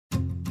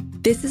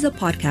This is a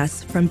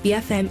podcast from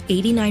BFM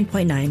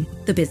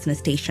 89.9, the business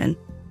station.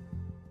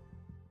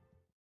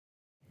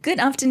 Good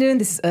afternoon,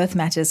 this is Earth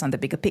Matters on the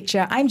Bigger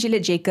Picture. I'm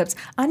Juliet Jacobs.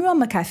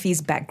 Anwar McAfee's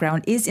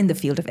background is in the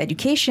field of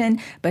education,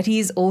 but he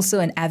is also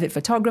an avid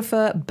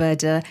photographer,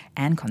 birder,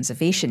 and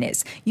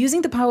conservationist.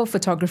 Using the power of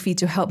photography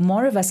to help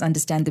more of us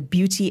understand the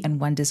beauty and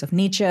wonders of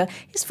nature,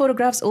 his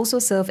photographs also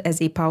serve as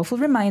a powerful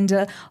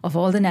reminder of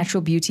all the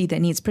natural beauty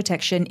that needs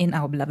protection in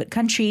our beloved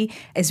country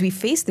as we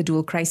face the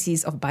dual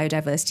crises of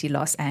biodiversity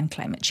loss and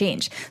climate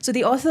change. So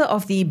the author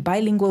of the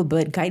bilingual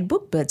bird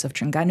guidebook, Birds of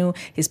Terengganu,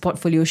 his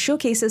portfolio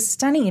showcases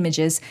stunning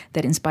images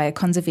that inspire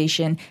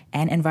conservation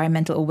and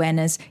environmental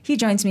awareness. He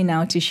joins me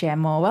now to share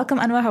more. Welcome,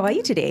 Anwar. How are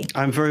you today?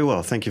 I'm very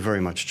well. Thank you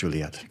very much,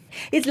 Juliet.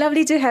 It's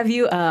lovely to have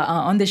you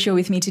on the show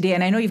with me today.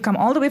 And I know you've come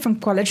all the way from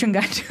Kuala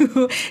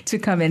Terengganu to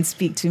come and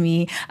speak to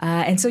me.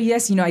 And so,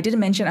 yes, I didn't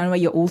mention, Anwar,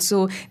 you're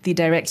also the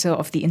director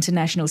of the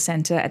International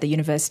Centre at the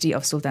University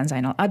of Sultan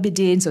Zainal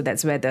Abidin. So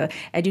that's where the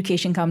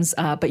education comes.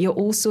 But you're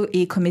also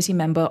a committee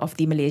member of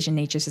the Malaysian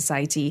Nature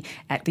Society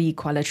at the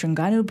Kuala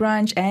Terengganu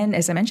branch. And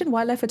as I mentioned,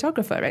 wildlife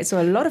photographer, right?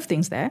 So a lot of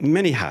things there.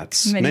 Many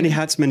hats. Many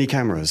hats, many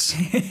cameras.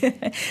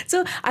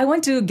 So I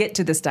want to get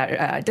to the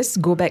start.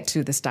 Just go back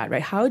to the start,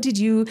 right? How did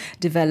you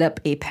develop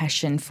a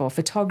passion for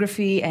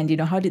photography, and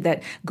how did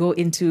that go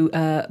into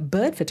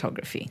bird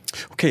photography?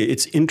 Okay,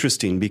 it's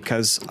interesting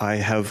because I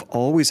have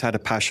always had a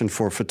passion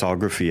for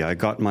photography. I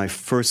got my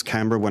first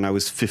camera when I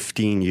was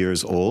 15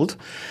 years old.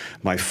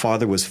 My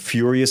father was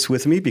furious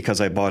with me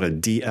because I bought a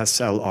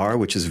DSLR,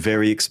 which is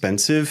very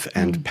expensive,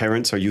 and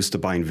parents are used to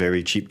buying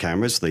very cheap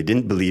cameras. They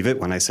didn't believe it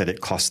when I said it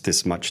cost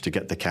this much to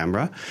get the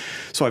camera.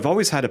 So I've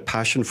always had a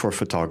passion for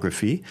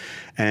photography,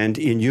 and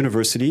in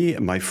university,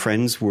 my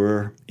friends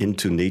were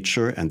into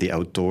nature and the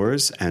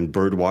outdoors and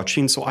bird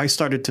watching. So I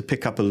started to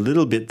pick up a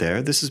little bit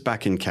there. This is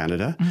back in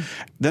Canada.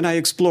 Then I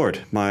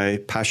explored my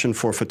passion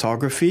for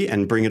photography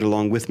and bring it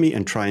along with me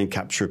and try and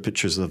capture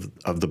pictures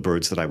of the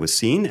birds that I was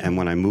seeing. And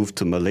when I moved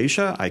to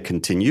Malaysia, I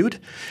continued.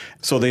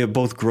 So they have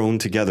both grown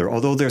together,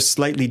 although they're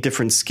slightly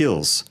different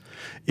skills.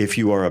 If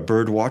you are a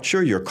bird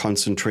watcher, you're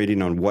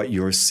concentrating on what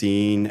you're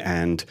seeing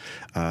and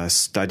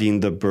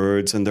studying the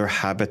birds and their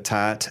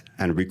habitat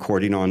and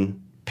recording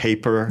on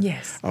paper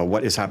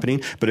what is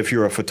happening. But if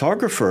you're a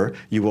photographer,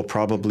 you will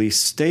probably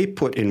stay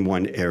put in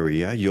one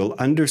area. You'll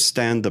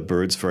understand the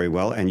birds very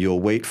well, and you'll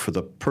wait for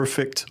the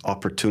perfect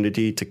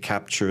opportunity to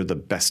capture the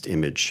best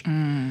image.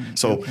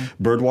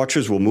 Bird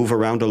watchers will move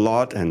around a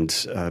lot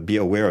and be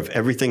aware of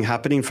everything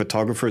happening.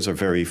 Photographers are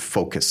very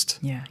focused.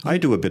 Yeah. I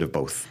do a bit of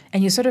both.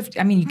 And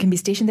you can be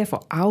stationed there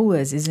for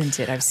hours,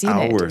 isn't it? I've seen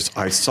it. Hours.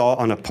 I saw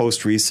on a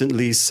post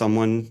recently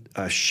someone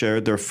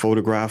shared their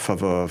photograph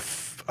of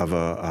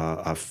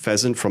a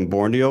pheasant from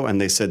Borneo, and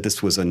they said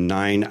this was a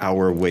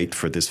 9-hour wait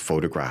for this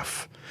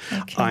photograph.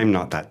 Okay. I'm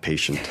not that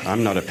patient.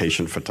 I'm not a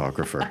patient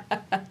photographer.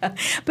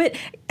 But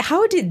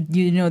how did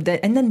you know that?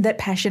 And then that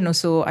passion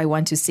also, I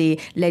want to say,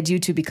 led you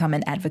to become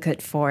an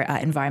advocate for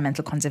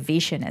environmental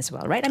conservation as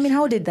well, right?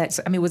 How did that?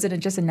 Was it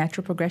just a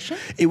natural progression?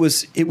 It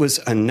was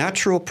a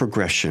natural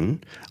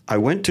progression. I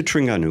went to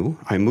Terengganu.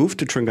 I moved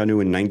to Terengganu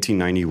in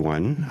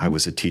 1991. I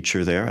was a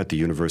teacher there at the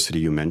university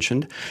you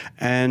mentioned,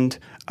 and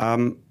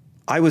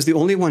I was the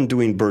only one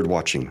doing bird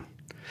watching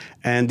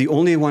and the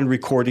only one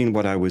recording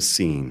what I was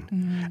seeing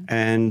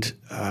and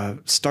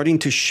starting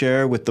to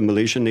share with the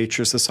Malaysian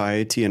Nature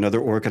Society and other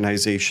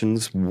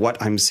organizations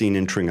what I'm seeing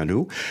in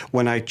Terengganu.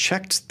 When I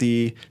checked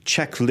the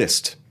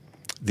checklist,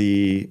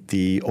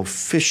 the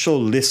official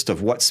list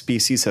of what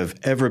species have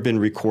ever been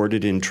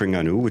recorded in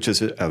Terengganu, which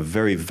is a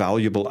very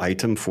valuable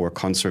item for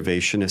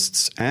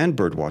conservationists and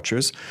bird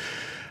watchers,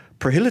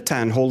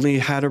 Perhilatan only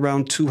had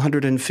around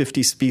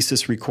 250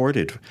 species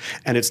recorded.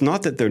 And it's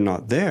not that they're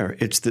not there,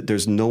 it's that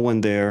there's no one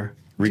there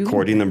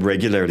recording them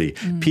regularly.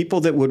 People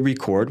that would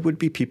record would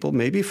be people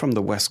maybe from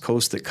the West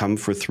Coast that come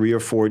for 3 or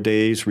 4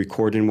 days,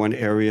 record in one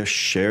area,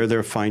 share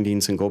their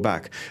findings and go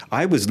back.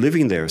 I was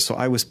living there, so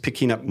I was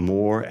picking up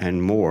more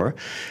and more.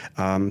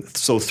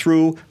 So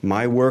through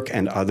my work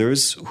and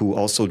others who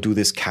also do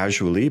this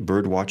casually,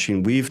 bird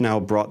watching, we've now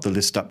brought the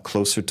list up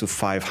closer to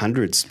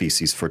 500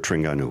 species for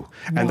Terengganu.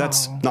 And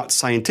that's not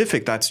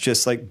scientific, that's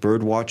just like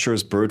bird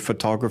watchers, bird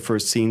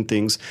photographers seeing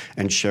things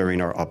and sharing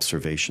our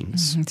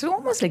observations. So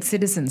almost like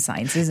citizen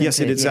science, isn't it? Yes,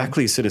 it's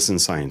exactly citizen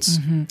science.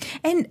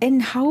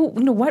 And how,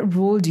 what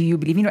role do you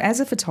believe, as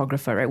a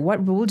photographer, right,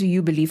 what role do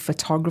you believe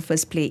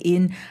photographers play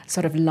in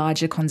sort of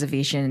larger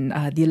conservation,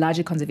 the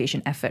larger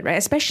conservation effort, right?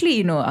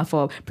 Especially,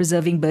 for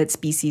preserving bird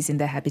species in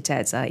their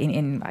habitats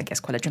in I guess,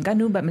 Kuala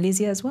Terengganu, but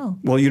Malaysia as well.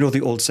 Well,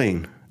 the old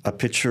saying, a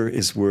picture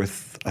is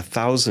worth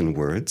 1,000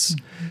 words.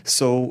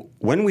 So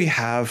when we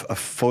have a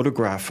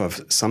photograph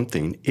of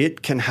something,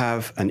 it can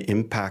have an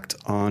impact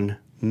on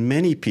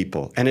many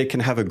people, and it can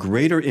have a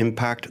greater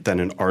impact than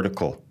an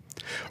article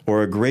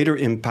or a greater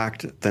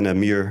impact than a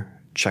mere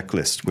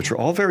checklist, which are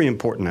all very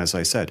important, as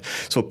I said.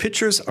 So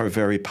pictures are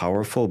very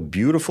powerful.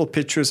 Beautiful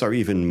pictures are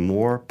even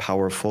more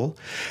powerful.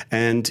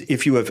 And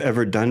if you have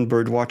ever done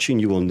bird watching,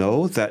 you will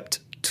know that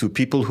to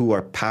people who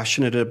are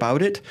passionate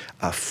about it,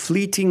 a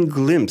fleeting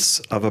glimpse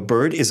of a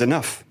bird is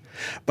enough.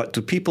 But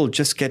to people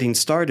just getting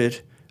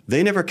started,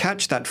 they never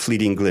catch that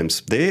fleeting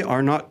glimpse. They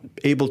are not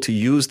able to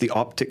use the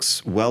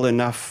optics well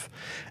enough,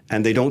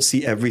 and they don't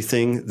see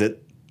everything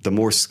that the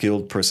more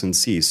skilled person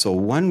sees. So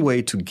one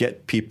way to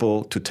get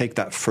people to take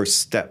that first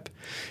step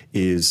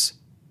is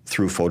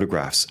through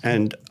photographs.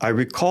 And I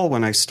recall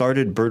when I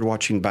started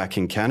birdwatching back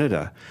in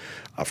Canada,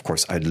 of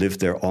course, I'd lived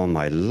there all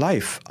my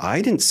life.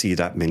 I didn't see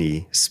that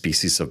many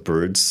species of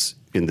birds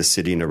in the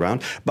city and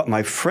around. But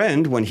my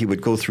friend, when he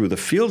would go through the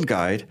field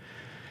guide,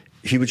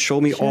 he would show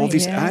me all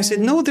these. And I said,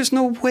 no, there's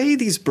no way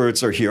these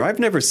birds are here. I've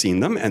never seen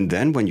them. And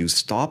then when you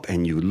stop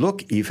and you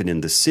look, even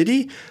in the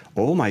city,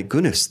 oh my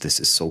goodness, this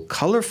is so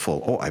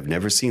colorful. Oh, I've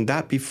never seen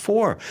that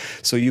before.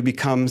 So you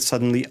become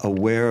suddenly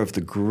aware of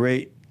the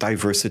great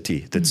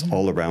diversity that's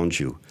all around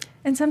you.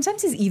 And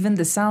sometimes it's even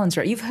the sounds,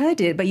 right? You've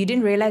heard it, but you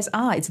didn't realize,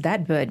 it's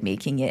that bird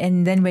making it.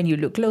 And then when you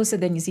look closer,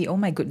 then you see, oh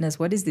my goodness,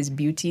 what is this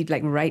beauty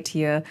like right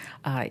here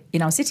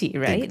in our city,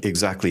 right?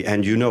 Exactly.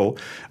 And you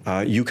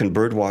can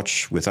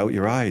birdwatch without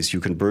your eyes.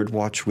 You can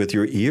birdwatch with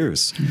your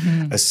ears,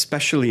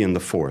 especially in the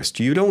forest.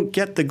 You don't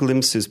get the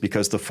glimpses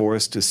because the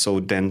forest is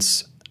so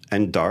dense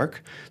and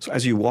dark. So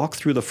as you walk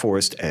through the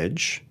forest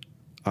edge,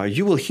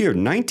 you will hear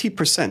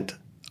 90%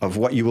 of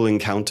what you will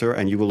encounter,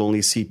 and you will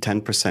only see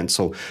 10%.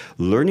 So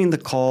learning the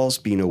calls,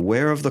 being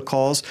aware of the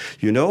calls,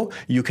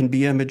 you can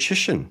be a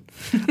magician.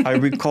 I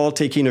recall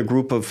taking a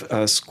group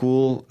of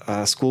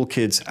school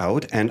kids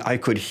out, and I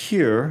could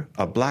hear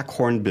a black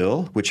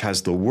hornbill, which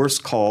has the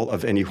worst call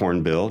of any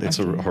hornbill. It's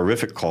a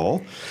horrific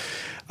call,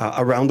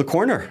 around the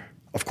corner.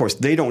 Of course,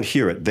 they don't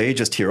hear it. They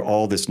just hear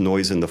all this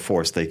noise in the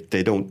forest.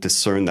 They don't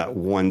discern that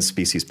one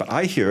species. But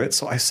I hear it,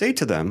 so I say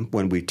to them,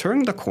 when we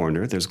turn the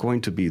corner, there's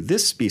going to be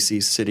this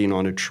species sitting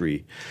on a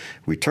tree.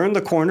 We turn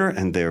the corner,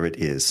 and there it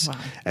is. Wow.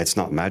 It's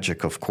not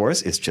magic, of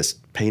course. It's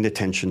just paying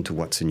attention to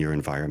what's in your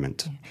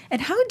environment. Yeah.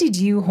 And how did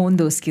you hone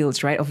those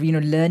skills, right, of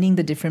learning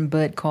the different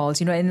bird calls?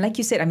 And like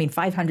you said,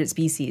 500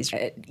 species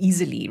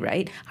easily,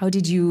 right? How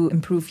did you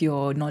improve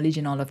your knowledge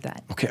in all of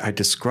that? Okay, I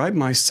describe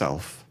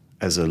myself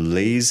as a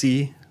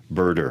lazy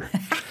birder.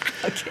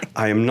 Okay.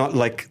 I am not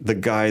like the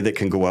guy that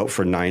can go out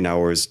for 9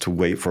 hours to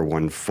wait for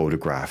one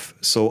photograph.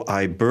 So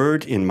I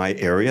bird in my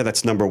area.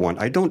 That's number one.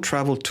 I don't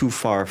travel too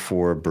far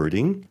for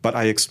birding, but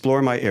I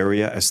explore my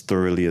area as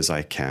thoroughly as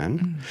I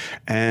can.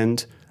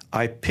 And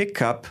I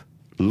pick up,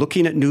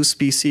 looking at new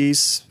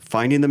species,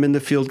 finding them in the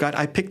field guide,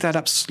 I pick that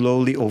up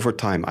slowly over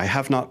time. I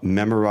have not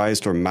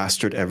memorized or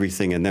mastered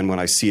everything. And then when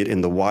I see it in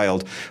the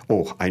wild,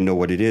 I know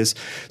what it is.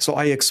 So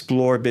I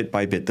explore bit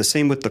by bit. The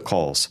same with the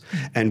calls.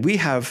 And we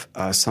have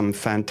some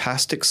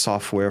fantastic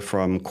software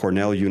from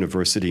Cornell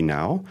University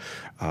now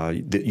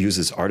that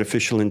uses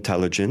artificial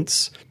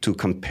intelligence to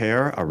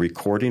compare a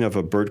recording of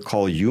a bird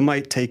call you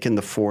might take in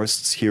the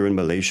forests here in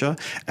Malaysia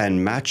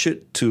and match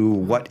it to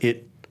what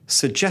it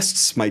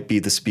suggests might be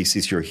the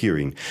species you're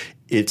hearing.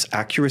 Its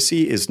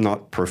accuracy is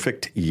not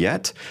perfect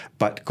yet,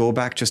 but go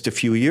back just a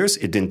few years,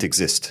 it didn't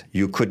exist.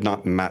 You could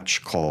not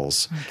match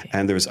calls. Okay.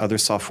 And there's other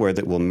software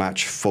that will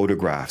match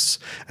photographs.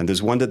 And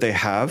there's one that they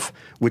have,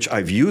 which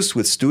I've used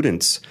with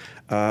students.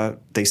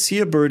 They see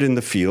a bird in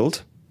the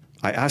field.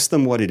 I ask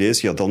them what it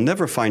is. They'll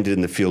never find it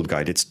in the field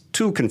guide. It's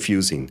too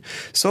confusing.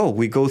 So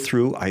we go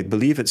through, I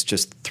believe it's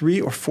just 3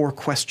 or 4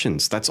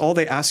 questions. That's all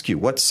they ask you.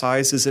 What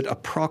size is it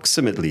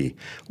approximately?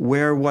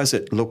 Where was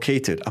it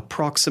located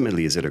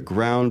approximately? Is it a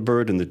ground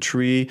bird in the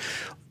tree?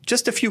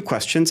 Just a few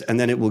questions, and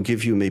then it will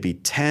give you maybe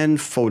 10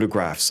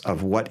 photographs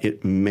of what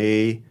it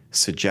may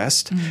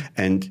suggest.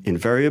 And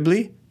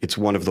invariably, it's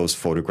one of those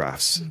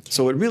photographs. Okay.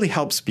 So it really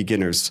helps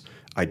beginners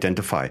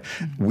identify.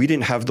 We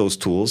didn't have those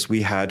tools.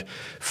 We had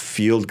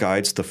field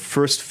guides. The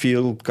first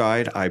field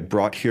guide I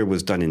brought here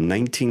was done in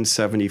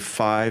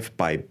 1975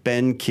 by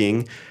Ben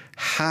King.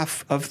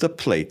 Half of the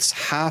plates,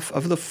 half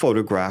of the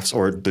photographs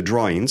or the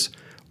drawings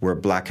were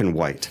black and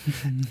white.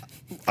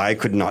 I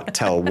could not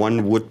tell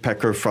one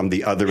woodpecker from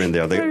the other in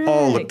there. They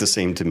all looked the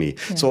same to me.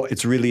 Yeah. So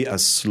it's really a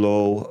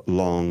slow,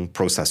 long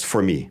process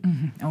for me.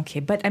 Okay,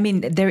 but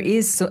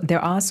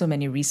there are so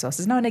many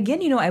resources now. And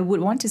again, I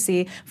would want to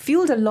say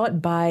fueled a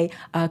lot by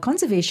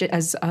conservation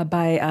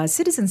by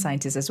citizen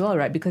scientists as well,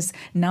 right? Because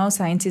now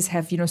scientists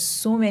have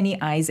so many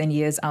eyes and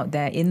ears out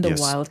there in the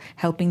wild,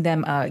 helping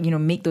them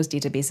make those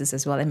databases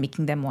as well and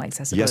making them more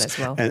accessible as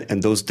well.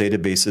 And those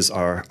databases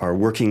are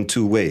working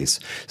 2 ways.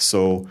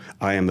 So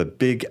I am a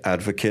big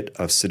advocate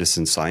of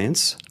citizen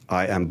science.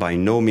 I am by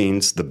no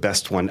means the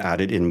best one at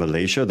it in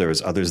Malaysia.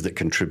 There's others that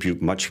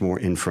contribute much more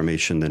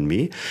information than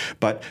me.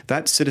 But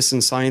that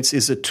citizen science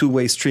is a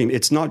 2-way stream.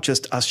 It's not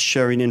just us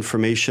sharing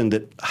information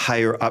that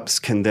higher ups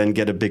can then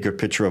get a bigger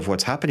picture of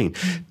what's happening.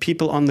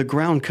 People on the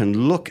ground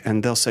can look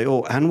and they'll say,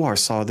 Anwar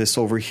saw this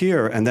over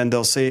here. And then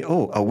they'll say,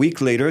 a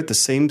week later, the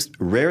same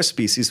rare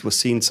species was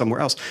seen somewhere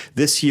else.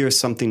 This year,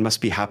 something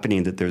must be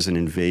happening, that there's an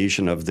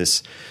invasion of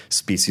this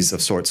species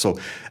of sorts. So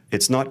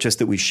it's not just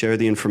that we share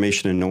the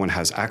information and no one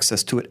has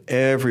access to it.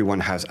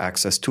 everyone has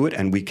access to it,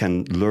 and we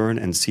can learn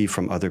and see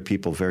from other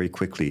people very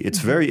quickly. It's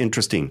very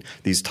interesting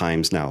these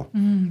times now.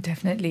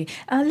 Definitely.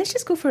 Let's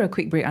just go for a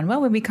quick break,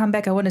 Anwar. When we come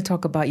back, I want to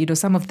talk about,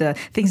 some of the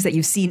things that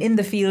you've seen in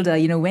the field,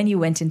 when you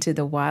went into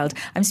the wild.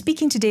 I'm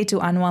speaking today to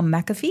Anwar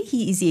McAfee.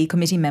 He is a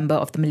committee member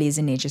of the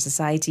Malaysian Nature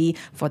Society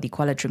for the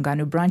Kuala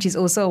Terengganu branch. He's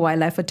also a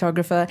wildlife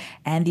photographer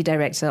and the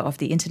director of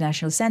the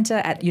International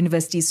Centre at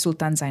University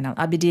Sultan Zainal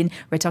Abidin.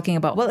 We're talking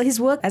about, his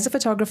work as a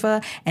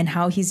photographer and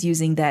how he's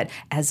using that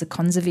as a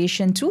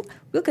conservation tool.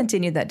 We'll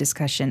continue that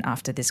discussion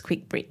after this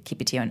quick break.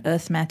 Keep it here on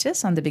Earth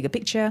Matters on The Bigger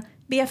Picture,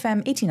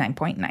 BFM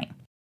 89.9.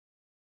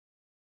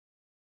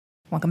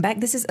 Welcome back.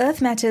 This is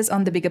Earth Matters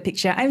on The Bigger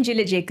Picture. I'm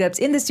Juliet Jacobs.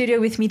 In the studio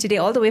with me today,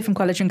 all the way from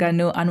Kuala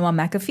Terengganu, Anwar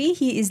McAfee.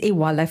 He is a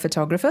wildlife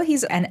photographer.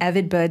 He's an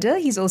avid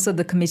birder. He's also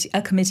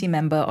a committee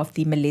member of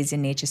the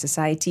Malaysian Nature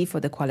Society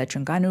for the Kuala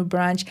Terengganu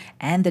branch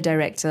and the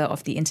director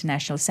of the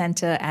International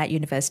Centre at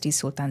University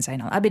Sultan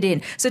Zainal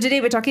Abidin. So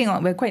today we're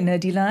quite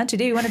nerdy lah.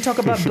 Today we want to talk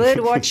about bird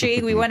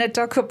watching. We want to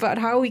talk about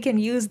how we can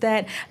use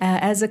that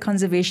as a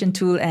conservation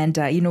tool. And,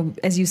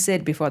 as you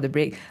said before the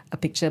break, a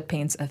picture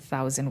paints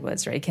 1,000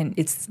 words, right?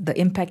 It's the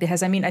impact it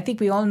has. I mean, I think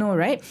we all know,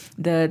 right?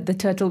 The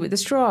turtle with the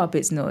straw up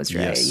its nose,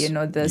 right?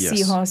 Yes.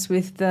 Seahorse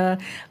with the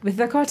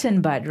cotton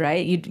bud,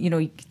 right?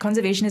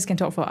 Conservationists can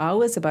talk for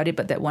hours about it,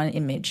 but that one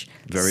image,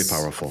 very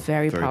powerful.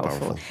 Very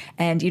powerful.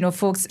 And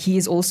folks, he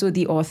is also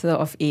the author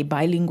of a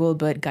bilingual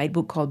bird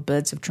guidebook called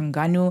Birds of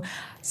Terengganu.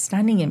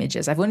 Stunning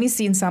images. I've only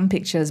seen some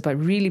pictures, but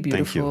really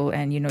beautiful.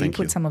 And you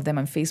put some of them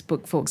on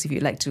Facebook, folks, if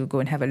you'd like to go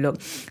and have a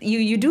look.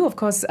 You do, of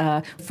course,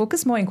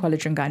 focus more in Kuala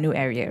Terengganu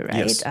area, right?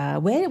 Yes.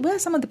 Where are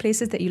some of the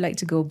places that you like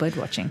to go bird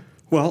watching?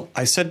 Well,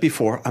 I said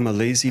before, I'm a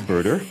lazy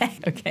birder.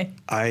 Okay.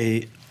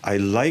 I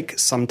like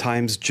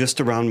sometimes just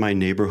around my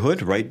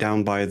neighborhood, right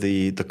down by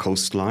the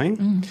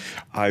coastline.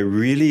 I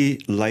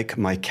really like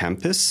my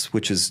campus,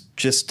 which is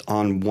just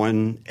on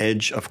one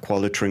edge of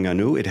Kuala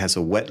Terengganu. It has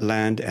a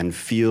wetland and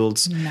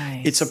fields.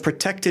 Nice. It's a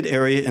protected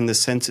area in the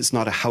sense it's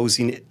not a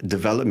housing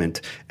development.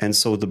 And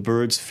so the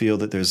birds feel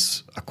that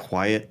there's a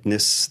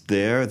quietness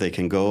there. They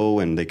can go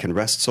and they can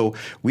rest. So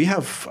we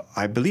have,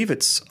 I believe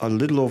it's a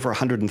little over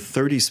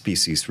 130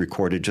 species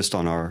recorded just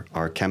on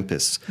our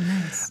campus.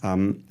 Nice.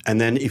 And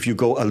then if you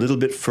go a little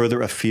bit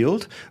further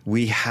afield,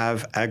 we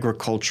have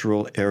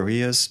agricultural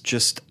areas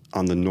just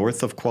on the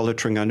north of Kuala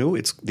Terengganu.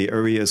 The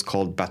area is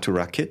called Batu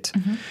Rakit,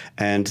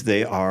 and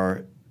they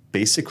are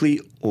basically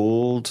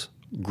old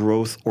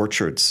growth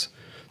orchards.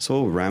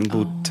 So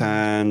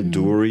rambutan,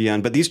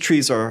 durian, but these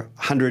trees are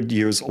 100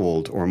 years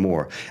old or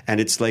more, and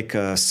it's like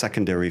a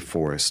secondary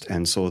forest.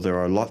 And so there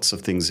are lots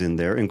of things in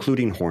there,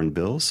 including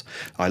hornbills.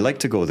 I like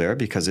to go there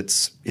because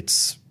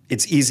it's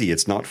easy,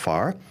 it's not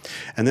far.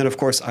 And then, of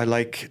course, I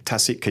like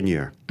Tasik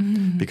Kenyir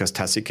because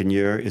Tasik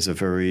Kenyir is a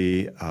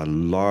very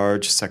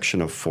large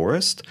section of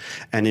forest.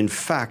 And in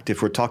fact,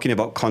 if we're talking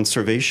about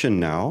conservation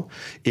now,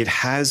 it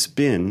has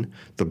been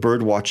the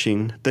bird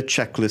watching, the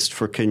checklist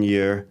for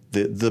Kenyir,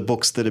 the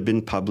books that have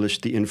been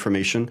published, the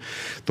information.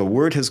 The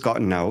word has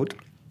gotten out.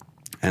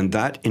 And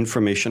that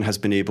information has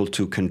been able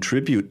to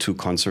contribute to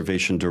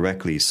conservation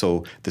directly.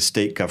 So the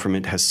state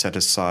government has set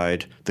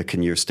aside the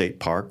Kenyir State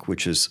Park,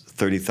 which is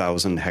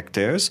 30,000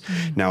 hectares.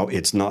 Now,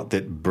 it's not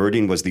that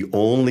birding was the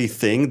only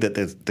thing that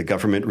the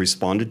government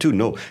responded to.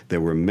 No,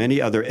 there were many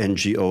other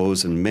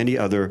NGOs and many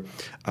other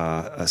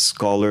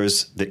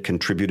scholars that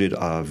contributed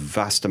a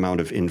vast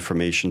amount of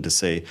information to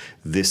say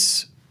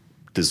this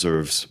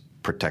deserves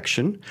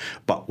protection.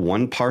 But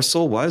one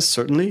parcel was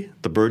certainly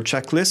the bird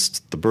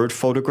checklist, the bird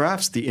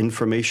photographs, the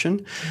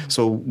information.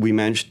 So we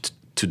managed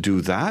to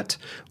do that.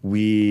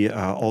 We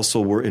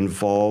also were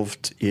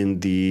involved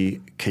in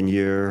the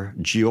Kenyir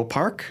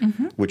Geopark,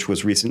 which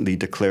was recently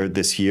declared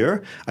this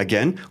year.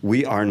 Again,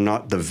 we are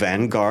not the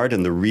vanguard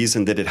and the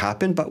reason that it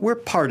happened, but we're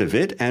part of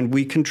it and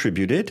we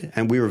contributed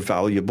and we were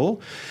valuable.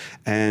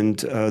 And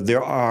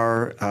there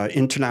are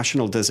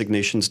international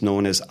designations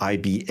known as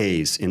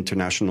IBAs,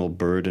 International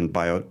Bird and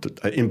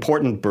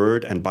Important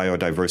Bird and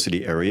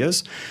Biodiversity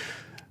Areas.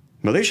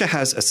 Malaysia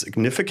has a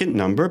significant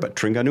number, but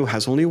Terengganu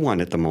has only one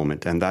at the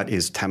moment, and that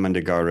is Taman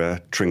Negara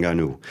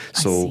Terengganu.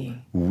 So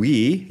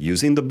we,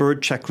 using the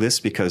bird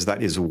checklist, because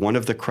that is one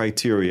of the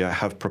criteria,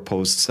 have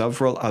proposed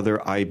several other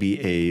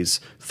IBAs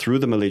through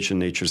the Malaysian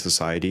Nature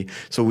Society.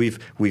 So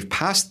we've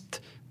passed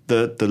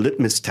the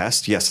litmus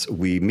test. Yes,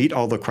 we meet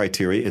all the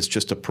criteria. It's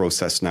just a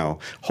process now.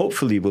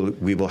 Hopefully,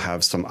 we will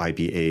have some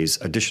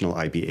additional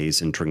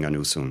IBAs in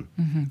Terengganu soon.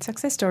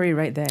 Success story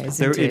right there,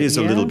 isn't it? It is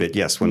a little bit,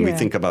 yes. When we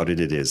think about it,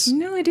 it is.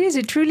 No, it is.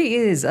 It truly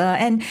is.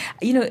 And,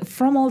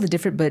 from all the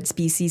different bird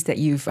species that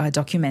you've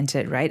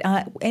documented, right,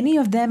 any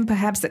of them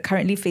perhaps that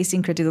currently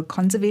facing critical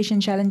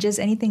conservation challenges,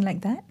 anything like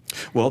that?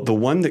 Well, the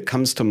one that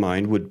comes to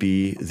mind would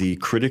be the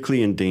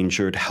critically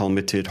endangered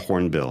helmeted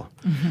hornbill.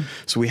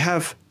 So we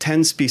have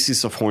 10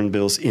 species of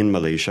hornbills in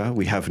Malaysia.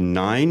 We have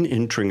 9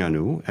 in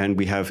Terengganu, and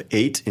we have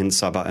 8 in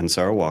Sabah and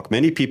Sarawak.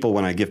 Many people,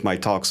 when I give my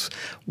talks,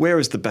 where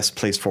is the best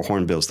place for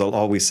hornbills? They'll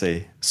always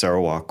say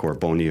Sarawak or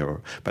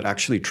Borneo. But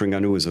actually,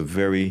 Terengganu is a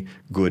very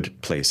good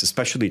place,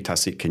 especially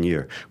Tasik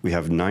Kenyir. We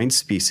have 9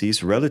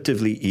 species,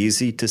 relatively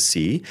easy to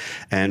see.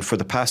 And for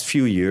the past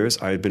few years,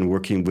 I've been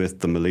working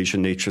with the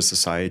Malaysian Nature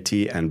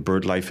Society and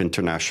BirdLife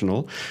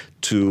International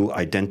to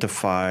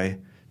identify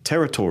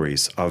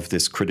territories of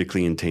this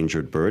critically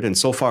endangered bird. And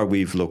so far,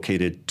 we've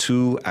located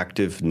 2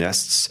 active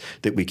nests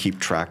that we keep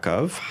track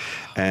of.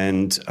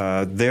 And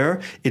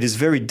there, it is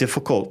very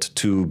difficult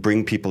to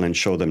bring people and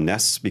show them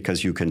nests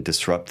because you can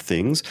disrupt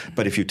things.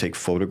 But if you take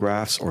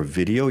photographs or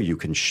video, you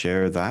can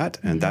share that,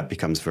 and that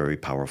becomes very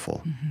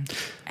powerful.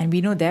 And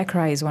we know their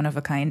cry is one of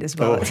a kind as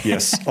well. Oh,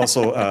 yes.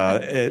 Also,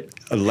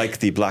 like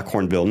the black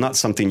hornbill, not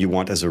something you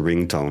want as a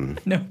ringtone.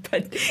 No,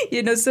 but,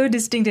 so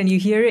distinct, and you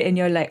hear it and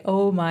you're like,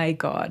 oh my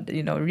God,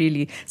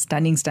 really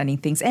stunning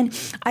things. And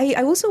I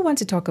also want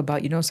to talk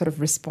about, sort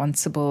of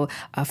responsible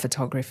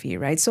photography,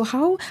 right? So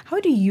how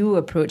do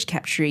you approach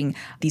capturing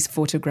these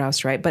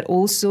photographs, right? But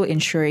also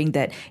ensuring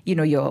that,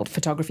 your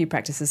photography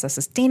practices are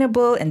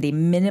sustainable and they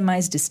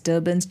minimize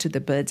disturbance to the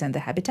birds and the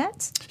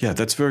habitats? Yeah,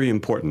 that's very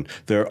important.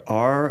 There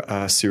are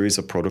a series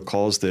of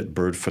protocols that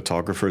bird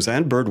photographers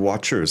and bird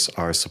watchers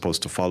are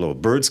supposed to follow.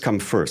 Birds come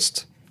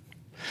first.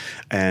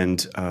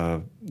 And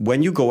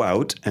when you go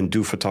out and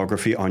do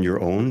photography on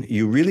your own,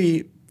 you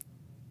really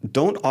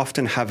don't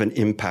often have an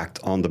impact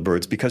on the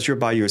birds because you're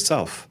by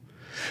yourself.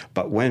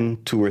 But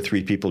when 2 or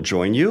 3 people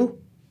join you,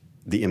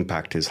 the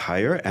impact is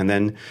higher. And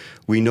then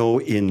we know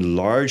in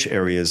large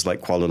areas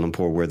like Kuala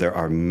Lumpur, where there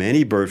are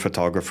many bird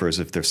photographers,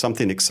 if there's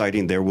something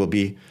exciting, there will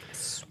be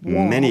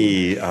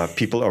many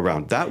people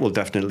around. That will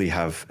definitely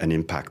have an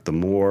impact. The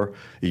more,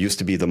 it used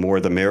to be the more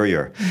the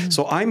merrier.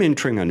 So I'm in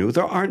Terengganu.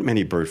 There aren't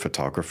many bird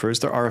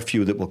photographers. There are a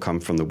few that will come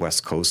from the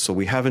West Coast. So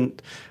we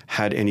haven't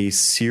had any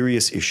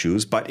serious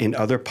issues. But in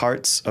other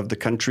parts of the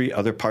country,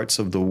 other parts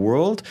of the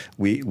world,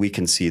 we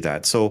can see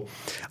that. So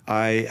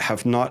I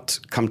have not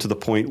come to the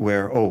point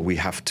where, we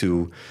have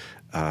to,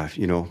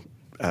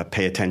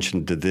 pay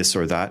attention to this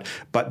or that.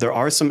 But there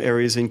are some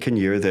areas in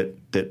Kenyir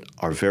that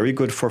are very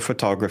good for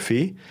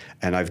photography.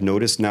 And I've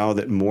noticed now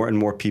that more and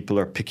more people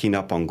are picking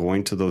up on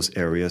going to those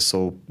areas.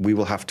 So we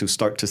will have to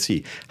start to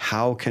see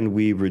how can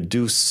we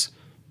reduce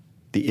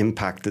the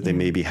impact that they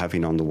may be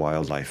having on the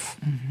wildlife.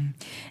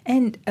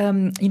 And,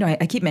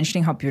 I keep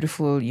mentioning how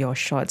beautiful your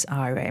shots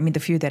are, right? I mean, the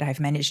few that I've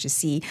managed to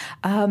see.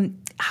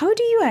 How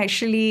do you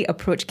actually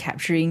approach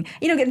capturing,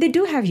 they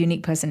do have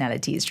unique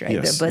personalities, right?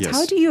 Yes, the birds. yes.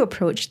 How do you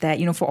approach that,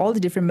 for all the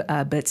different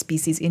bird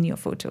species in your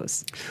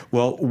photos?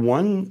 Well,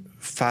 one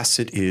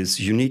facet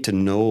is you need to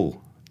know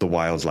the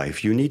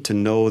wildlife. You need to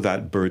know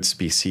that bird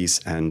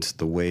species and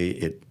the way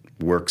it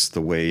works,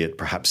 the way it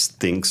perhaps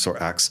thinks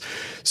or acts,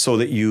 so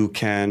that you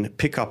can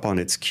pick up on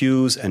its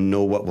cues and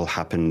know what will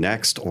happen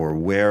next or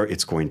where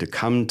it's going to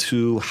come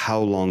to, how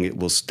long it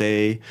will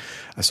stay.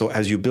 So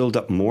as you build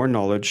up more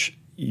knowledge,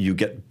 you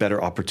get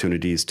better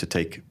opportunities to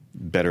take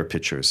better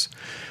pictures.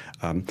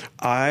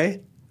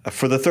 I,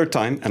 for the 3rd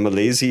time, am a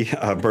lazy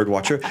bird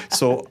watcher.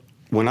 So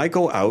when I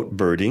go out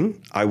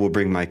birding, I will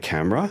bring my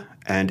camera,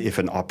 and if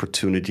an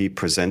opportunity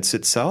presents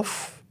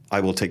itself, I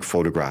will take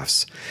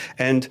photographs.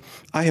 And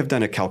I have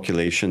done a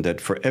calculation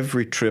that for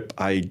every trip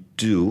I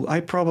do, I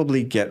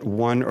probably get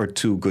 1 or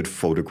 2 good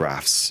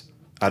photographs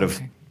out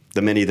of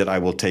the many that I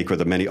will take or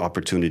the many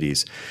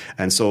opportunities.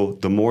 And so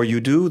the more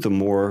you do, the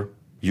more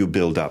you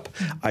build up.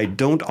 I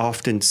don't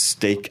often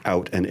stake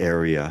out an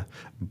area,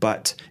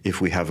 but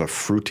if we have a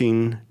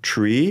fruiting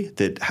tree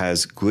that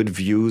has good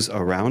views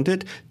around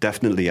it,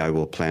 definitely I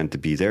will plan to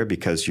be there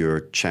because your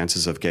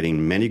chances of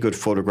getting many good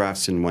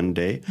photographs in one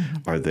day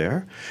are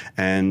there.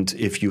 And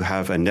if you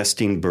have a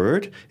nesting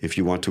bird, if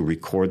you want to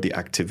record the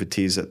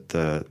activities at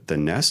the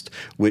nest,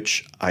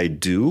 which I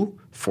do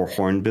for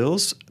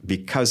hornbills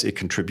because it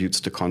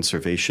contributes to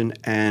conservation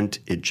and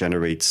it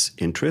generates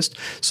interest.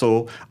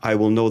 So I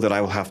will know that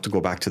I will have to go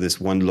back to this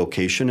one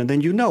location, and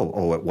then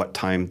at what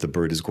time the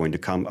bird is going to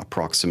come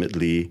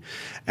approximately.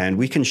 And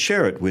we can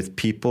share it with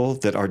people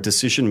that are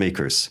decision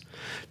makers.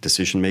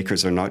 Decision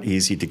makers are not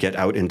easy to get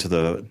out into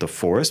the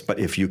forest, but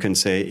if you can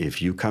say,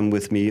 if you come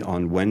with me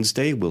on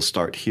Wednesday, we'll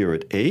start here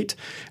at 8,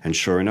 and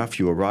sure enough,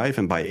 you arrive,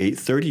 and by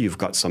 8:30, you've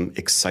got some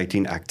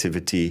exciting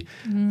activity,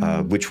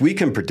 which we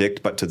can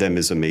predict, but to them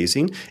is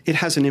amazing. It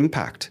has an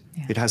impact.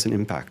 Yeah. It has an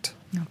impact.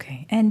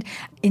 Okay. And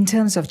in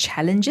terms of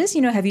challenges,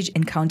 have you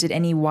encountered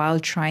any while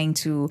trying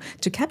to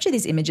capture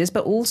these images,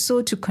 but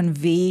also to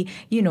convey,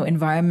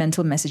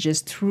 environmental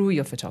messages through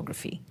your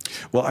photography?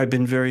 Well, I've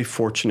been very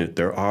fortunate.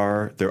 There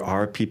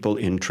are people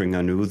in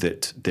Terengganu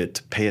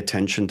that pay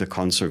attention to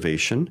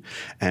conservation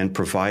and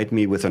provide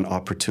me with an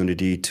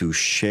opportunity to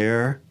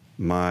share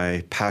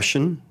my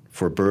passion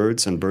for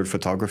birds and bird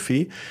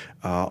photography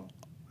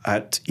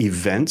at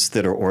events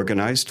that are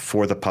organized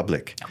for the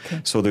public.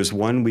 Okay. So there's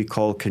one we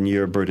call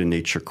Kinnear Bird and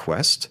Nature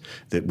Quest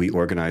that we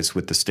organize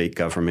with the state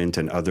government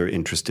and other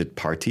interested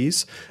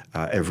parties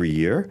every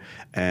year.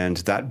 And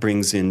that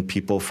brings in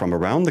people from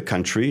around the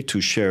country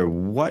to share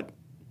what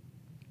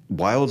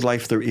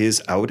wildlife there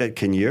is out at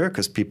Kinnear,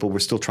 because people were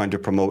still trying to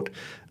promote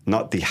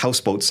not the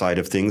houseboat side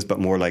of things, but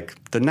more like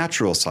the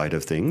natural side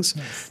of things,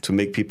 to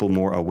make people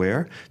more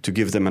aware, to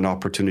give them an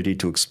opportunity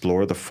to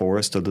explore the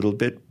forest a little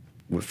bit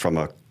from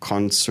a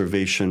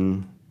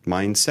conservation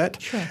mindset,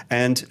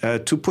 and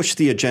to push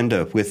the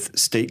agenda with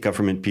state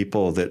government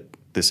people that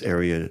this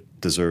area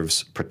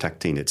deserves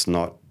protecting. It's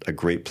not a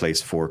great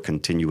place for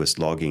continuous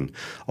logging.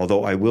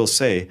 Although I will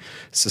say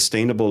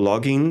sustainable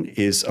logging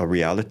is a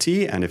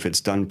reality, and if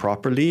it's done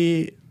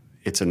properly,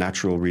 it's a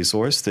natural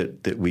resource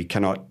that we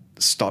cannot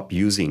stop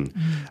using.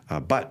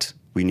 But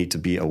we need to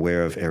be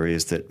aware of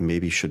areas that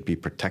maybe should be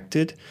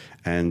protected.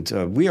 And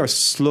we are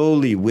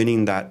slowly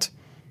winning that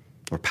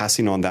or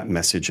passing on that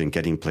message and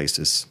getting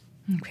places.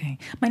 Okay.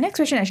 My next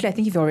question, actually, I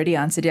think you've already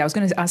answered it. I was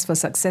going to ask for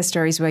success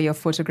stories where your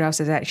photographs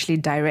have actually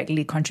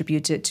directly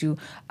contributed to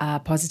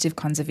positive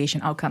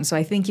conservation outcomes. So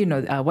I think,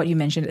 what you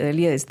mentioned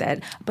earlier is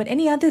that. But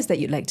any others that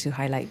you'd like to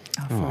highlight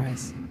for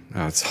us?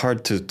 It's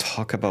hard to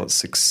talk about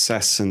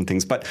success and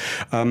things, but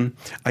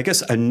I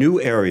guess a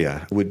new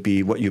area would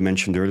be what you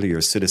mentioned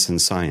earlier, citizen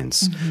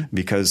science,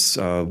 because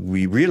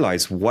we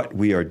realize what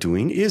we are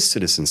doing is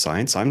citizen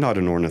science. I'm not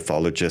an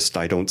ornithologist.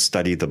 I don't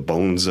study the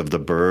bones of the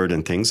bird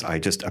and things. I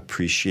just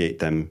appreciate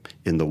them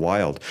in the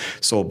wild.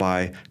 So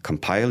by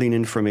compiling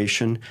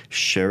information,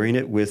 sharing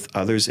it with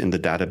others in the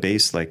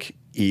database like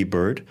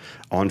eBird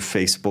on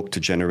Facebook to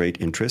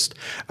generate interest.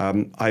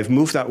 I've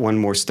moved that one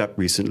more step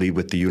recently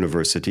with the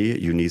university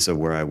at UNISA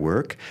where I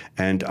work,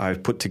 and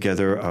I've put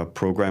together a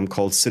program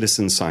called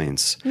Citizen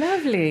Science.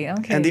 Lovely.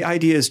 Okay. And the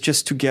idea is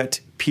just to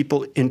get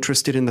people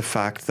interested in the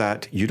fact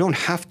that you don't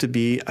have to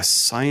be a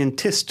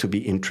scientist to be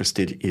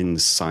interested in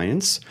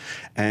science.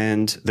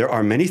 And there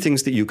are many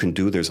things that you can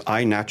do. There's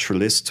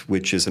iNaturalist,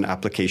 which is an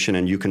application,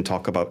 and you can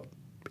talk about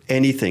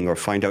anything or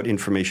find out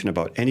information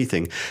about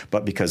anything.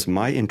 But because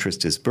my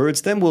interest is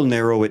birds, then we'll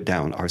narrow it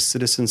down. Our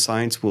citizen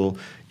science will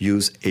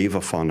use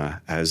avifauna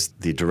as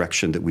the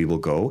direction that we will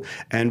go.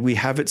 And we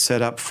have it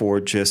set up for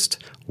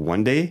just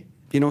one day.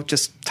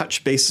 Just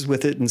touch bases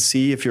with it and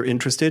see if you're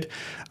interested.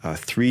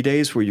 3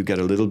 days where you get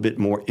a little bit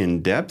more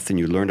in depth and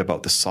you learn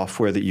about the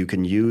software that you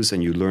can use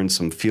and you learn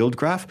some field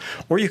graph.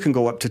 Or you can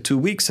go up to 2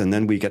 weeks and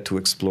then we get to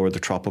explore the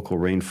tropical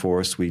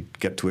rainforest. We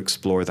get to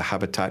explore the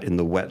habitat in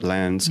the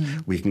wetlands.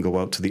 We can go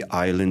out to the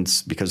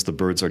islands because the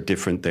birds are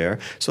different there.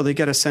 So they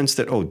get a sense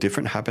that,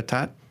 different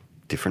habitat,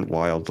 different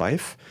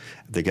wildlife.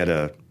 They get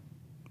a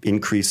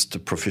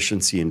increased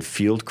proficiency in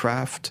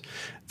fieldcraft.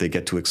 They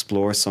get to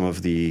explore some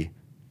of the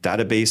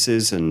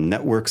databases and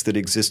networks that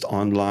exist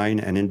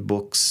online and in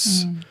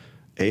books,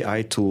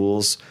 AI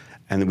tools,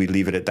 and then we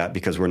leave it at that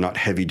because we're not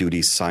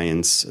heavy-duty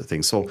science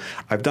things. So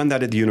I've done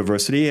that at the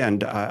university,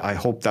 and I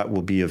hope that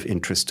will be of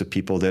interest to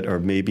people that are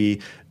maybe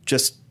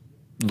just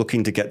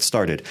looking to get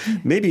started.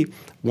 Maybe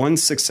one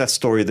success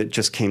story that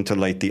just came to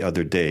light the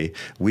other day,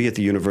 we at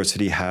the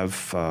university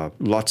have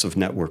lots of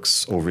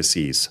networks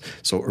overseas.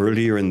 So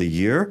earlier in the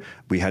year,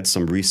 we had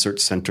some research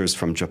centers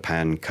from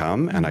Japan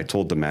come, and I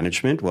told the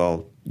management,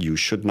 well, you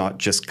should not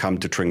just come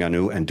to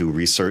Terengganu and do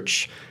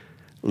research.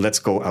 Let's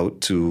go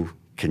out to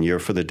Kinnear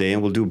for the day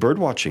and we'll do bird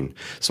watching.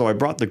 So I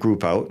brought the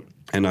group out.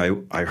 And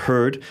I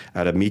heard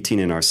at a meeting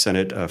in our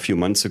Senate a few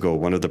months ago,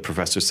 one of the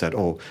professors said,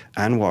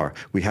 Anwar,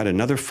 we had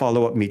another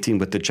follow-up meeting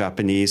with the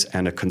Japanese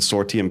and a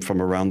consortium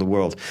from around the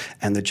world.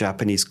 And the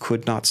Japanese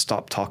could not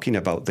stop talking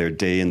about their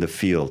day in the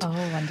field.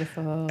 Oh,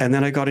 wonderful. And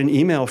then I got an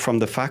email from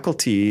the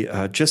faculty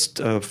just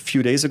a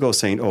few days ago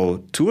saying,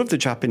 2 of the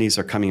Japanese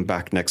are coming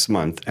back next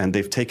month and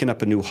they've taken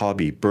up a new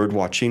hobby, bird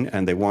watching,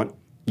 and they want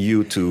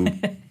you to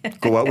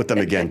go out with them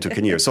again to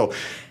Kinnear. So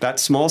that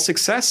small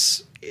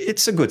success,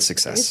 it's a good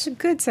success. It's a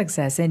good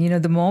success.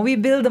 And, the more we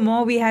build, the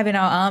more we have in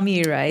our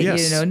army, right?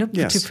 Yes.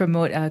 To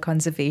promote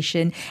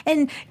conservation.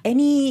 And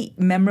any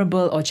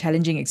memorable or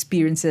challenging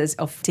experiences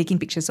of taking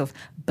pictures of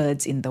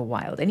birds in the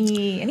wild?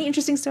 Any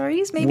interesting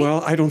stories, maybe?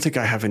 Well, I don't think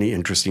I have any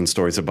interesting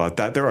stories about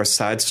that. There are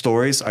sad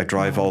stories. I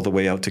drive all the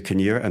way out to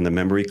Kinnear and the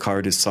memory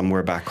card is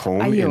somewhere back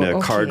home in a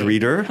card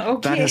reader.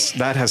 Okay.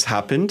 That has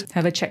happened.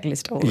 Have a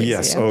checklist always.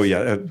 Yes. Yeah? Oh,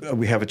 yeah.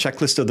 We have a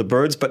checklist of the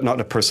birds, but not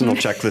a personal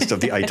checklist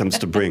of the items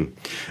to bring.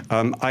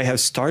 I have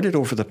started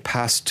over the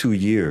past 2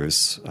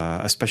 years,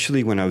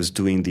 especially when I was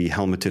doing the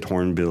helmeted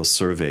hornbill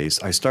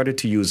surveys, I started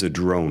to use a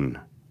drone.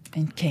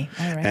 Okay,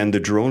 all right. And the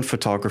drone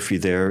photography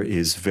there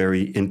is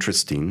very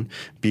interesting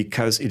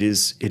because it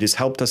has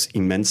helped us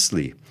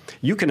immensely.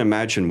 You can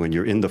imagine when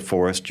you're in the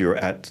forest, you're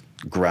at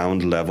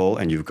ground level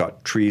and you've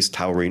got trees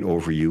towering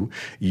over you,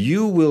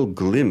 you will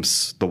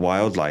glimpse the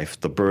wildlife,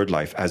 the bird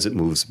life as it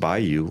moves by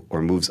you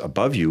or moves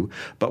above you.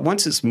 But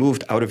once it's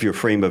moved out of your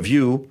frame of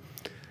view,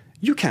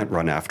 you can't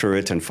run after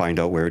it and find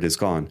out where it is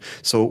gone.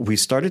 So we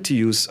started to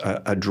use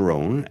a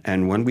drone,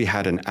 and when we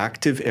had an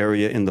active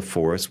area in the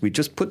forest, we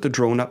just put the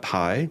drone up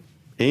high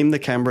aim the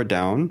camera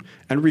down,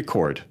 and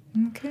record.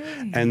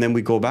 Okay. And then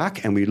we go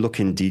back and we look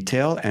in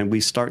detail and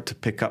we start to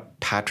pick up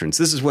patterns.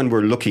 This is when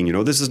we're looking,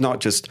 this is not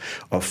just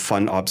a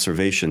fun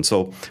observation.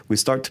 So we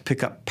start to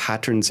pick up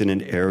patterns in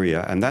an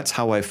area. And that's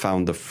how I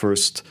found the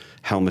first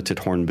helmeted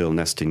hornbill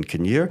nest in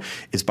Kinnear,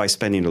 is by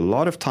spending a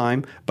lot of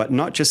time, but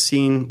not just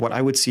seeing what I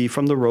would see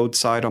from the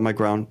roadside on my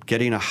ground,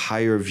 getting a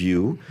higher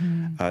view.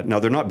 Now,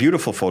 they're not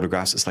beautiful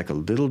photographs. It's like a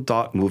little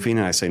dot moving.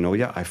 And I say, no,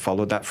 yeah, I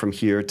followed that from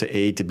here to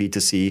A to B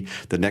to C.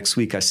 The next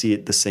week I see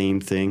it the same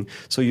thing.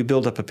 So you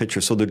build up a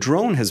picture. So the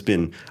drone has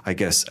been, I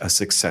guess, a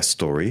success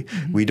story.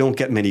 We don't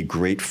get many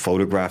great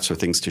photographs or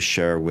things to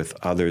share with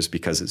others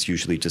because it's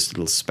usually just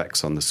little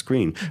specks on the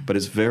screen, but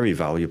it's very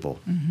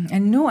valuable.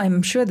 And no,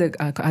 I'm sure the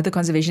other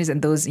conservationists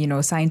and those,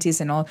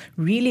 scientists and all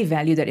really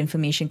value that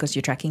information because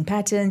you're tracking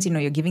patterns,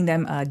 you're giving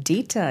them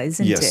data,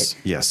 isn't it?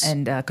 Yes.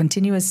 And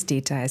continuous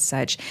data as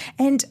such.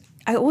 And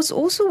I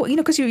also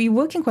because you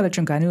work in Kuala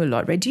Terengganu a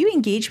lot, right? Do you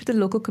engage with the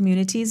local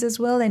communities as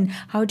well? And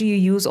how do you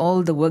use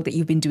all the work that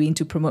you've been doing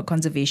to promote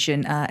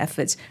conservation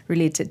efforts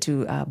related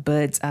to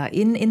birds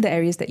in the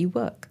areas that you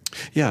work?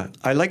 Yeah,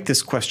 I like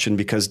this question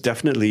because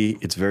definitely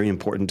it's very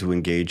important to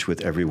engage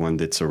with everyone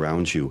that's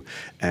around you.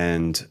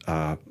 And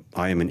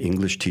I am an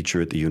English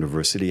teacher at the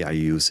university. I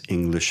use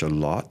English a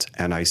lot.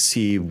 And I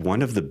see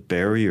one of the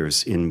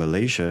barriers in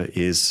Malaysia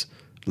is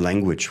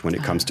language when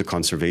it comes to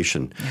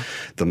conservation. Yeah.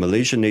 The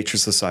Malaysian Nature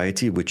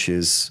Society, which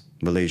is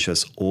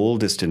Malaysia's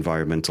oldest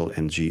environmental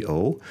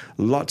NGO,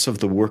 lots of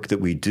the work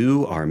that we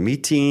do, our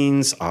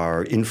meetings,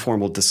 our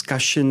informal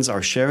discussions,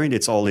 our sharing,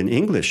 it's all in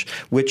English,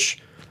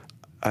 which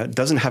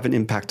doesn't have an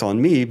impact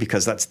on me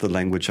because that's the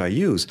language I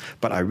use.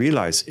 But I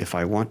realize if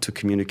I want to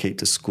communicate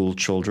to school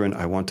children,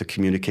 I want to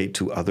communicate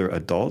to other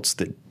adults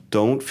that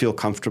don't feel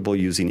comfortable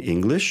using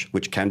English,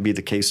 which can be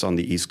the case on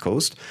the East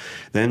Coast,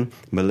 then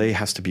Malay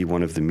has to be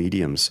one of the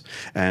mediums.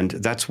 And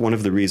that's one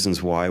of the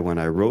reasons why when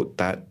I wrote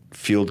that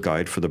field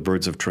guide for the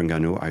birds of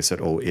Terengganu, I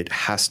said, it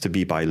has to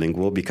be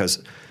bilingual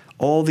because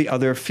all the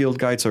other field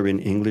guides are in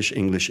English.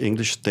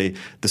 The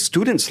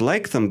students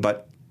like them,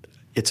 but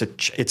it's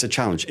a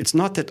challenge. It's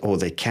not that,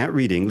 they can't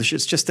read English.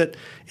 It's just that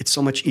it's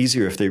so much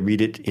easier if they read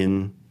it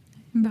in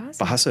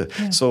Bahasa.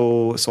 Yeah.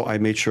 So I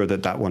made sure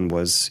that one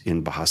was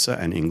in Bahasa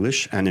and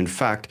English. And in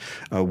fact,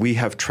 we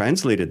have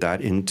translated that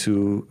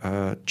into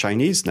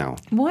Chinese now.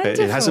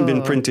 Wonderful. It hasn't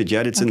been printed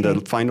yet. It's in the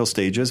final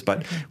stages,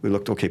 but we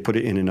looked, put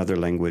it in another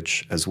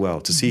language as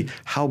well to see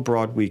how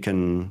broad we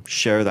can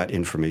share that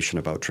information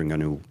about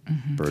Terengganu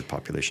bird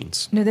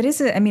populations. No, that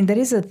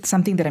is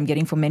something that I'm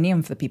getting from many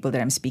of the people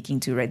that I'm speaking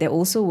to, right? They're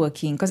also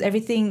working, because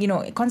everything,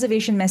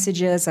 conservation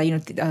messages,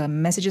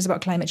 messages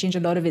about climate change,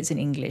 a lot of it's in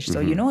English.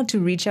 So, to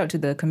reach out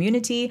to the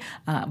community,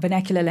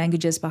 vernacular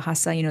languages,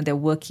 Bahasa, they're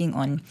working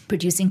on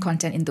producing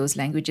content in those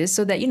languages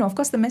so that, of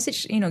course, the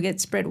message,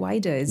 gets spread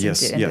wider, isn't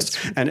it? Yes.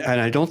 And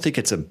I don't think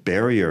it's a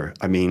barrier.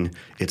 I mean,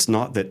 it's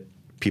not that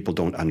people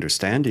don't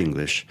understand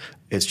English.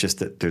 It's just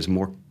that there's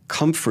more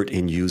comfort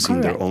in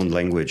using their own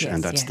language,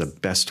 and that's the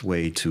best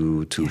way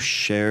to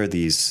share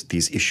these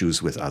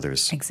issues with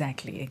others.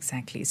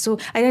 Exactly. So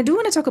I do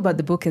want to talk about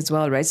the book as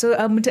well, right? So,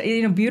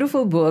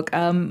 beautiful book.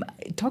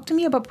 Talk to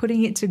me about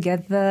putting it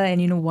together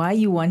and, why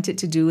you wanted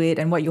to do it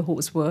and what your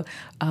hopes were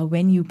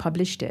when you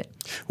published it.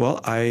 Well,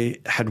 I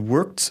had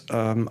worked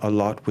a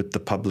lot with the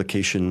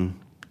publication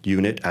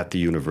unit at the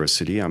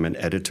university. I'm an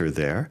editor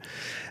there.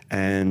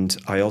 And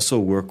I also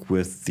work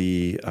with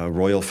the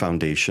Royal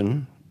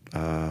Foundation,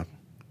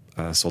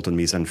 Sultan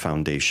Mizan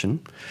Foundation.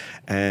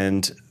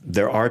 And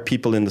there are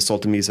people in the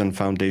Sultan Mizan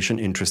Foundation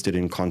interested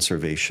in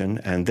conservation,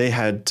 and they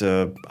had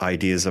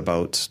ideas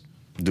about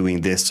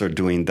doing this or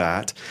doing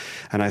that.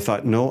 And I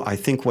thought, no, I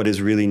think what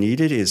is really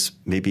needed is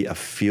maybe a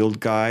field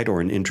guide or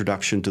an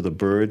introduction to the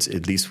birds.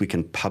 At least we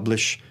can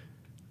publish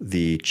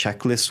the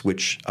checklist,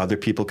 which other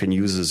people can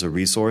use as a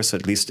resource.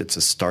 At least it's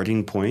a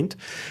starting point.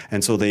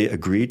 And so they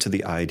agreed to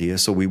the idea.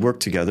 So we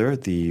worked together,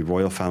 the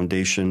Royal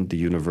Foundation, the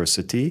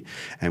university,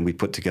 and we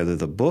put together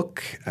the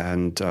book.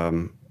 And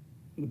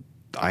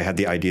I had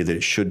the idea that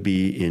it should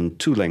be in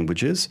 2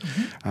 languages.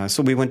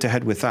 So we went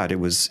ahead with that. It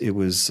was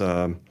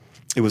a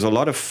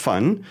lot of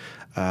fun.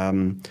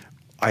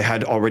 I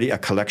had already a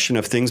collection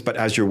of things, but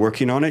as you're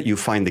working on it, you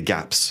find the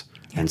gaps.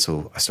 And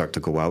so I start to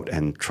go out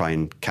and try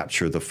and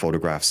capture the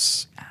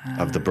photographs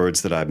of the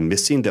birds that I'm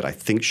missing that I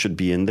think should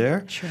be in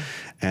there. Sure.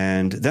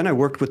 And then I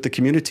worked with the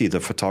community, the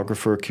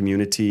photographer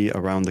community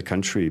around the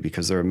country,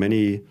 because there are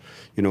many,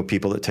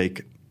 people that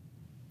take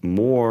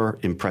more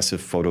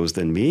impressive photos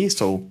than me.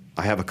 So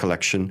I have a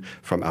collection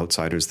from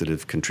outsiders that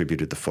have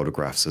contributed the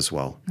photographs as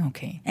well.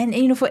 Okay.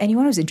 And, for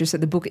anyone who's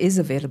interested, the book is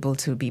available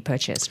to be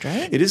purchased,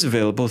 right? It is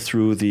available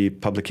through the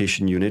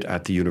publication unit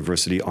at the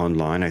university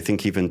online. I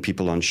think even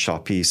people on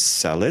Shopee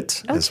sell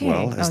it as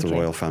well as the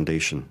Royal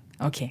Foundation.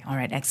 Okay, all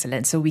right,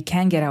 excellent. So we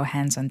can get our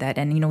hands on that.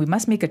 And, we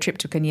must make a trip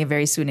to Kenya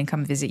very soon and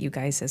come visit you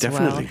guys as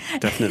well.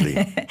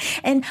 Definitely.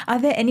 And are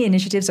there any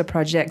initiatives or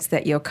projects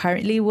that you're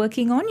currently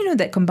working on,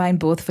 that combine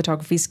both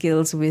photography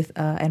skills with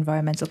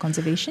environmental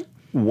conservation?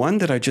 One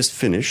that I just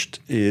finished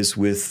is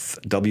with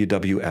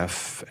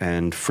WWF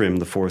and FRIM,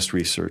 the Forest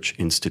Research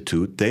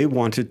Institute. They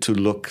wanted to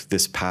look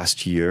this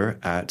past year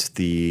at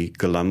the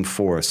Galum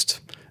Forest,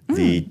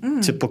 the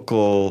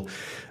typical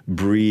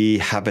Brie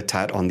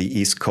habitat on the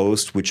East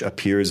Coast, which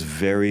appears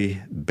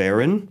very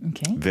barren,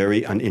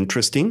 very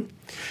uninteresting.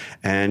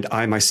 And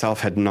I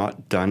myself had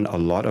not done a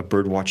lot of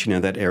bird watching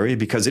in that area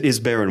because it is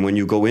barren. When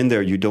you go in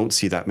there, you don't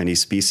see that many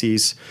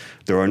species.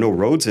 There are no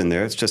roads in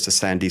there. It's just a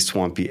sandy,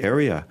 swampy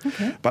area.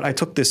 Okay. But I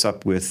took this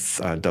up with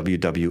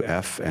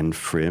WWF and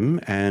FRIM,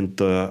 and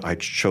I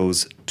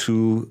chose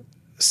 2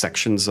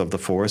 sections of the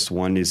forest.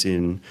 One is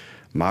in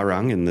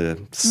Marang in the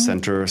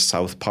center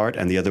south part,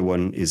 and the other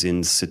one is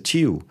in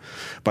Sitiu.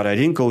 But I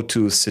didn't go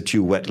to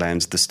Sitiu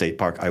Wetlands, the state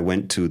park. I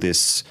went to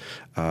this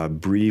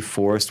Brie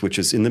Forest, which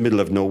is in the middle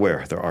of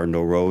nowhere. There are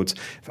no roads.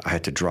 I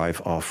had to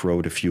drive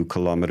off-road a few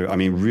kilometers. I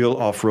mean, real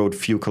off-road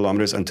few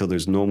kilometers until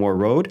there's no more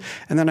road.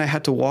 And then I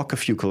had to walk a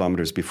few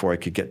kilometers before I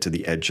could get to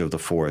the edge of the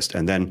forest.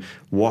 And then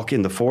walk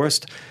in the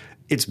forest.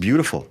 It's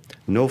beautiful.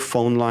 No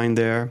phone line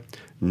there.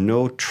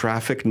 No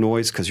traffic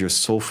noise because you're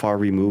so far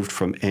removed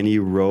from any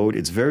road.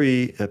 It's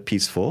very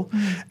peaceful.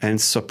 And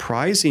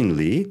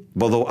surprisingly,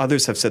 although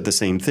others have said the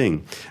same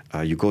thing,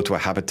 you go to a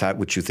habitat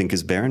which you think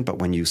is barren, but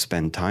when you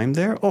spend time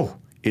there,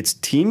 it's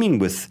teeming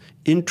with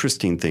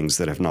interesting things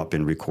that have not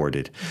been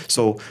recorded.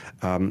 So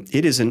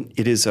it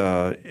is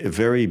a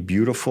very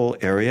beautiful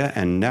area.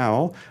 And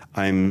now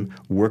I'm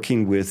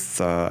working with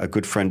a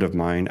good friend of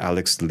mine,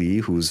 Alex Lee,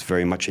 who's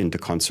very much into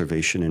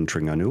conservation in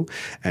Terengganu.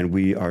 And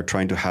we are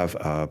trying to have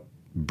a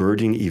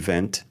birding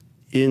event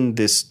in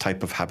this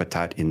type of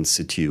habitat in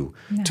Sitiu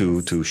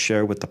to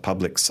share with the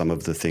public some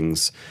of the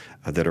things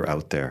that are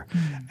out there.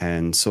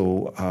 And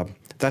so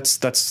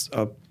that's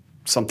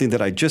something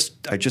that I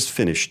just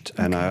finished,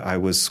 and I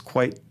was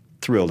quite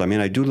thrilled. I mean,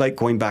 I do like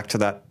going back to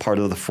that part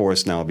of the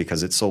forest now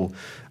because it's so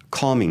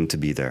calming to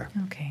be there.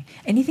 Okay.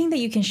 Anything that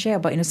you can share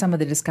about some of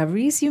the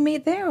discoveries you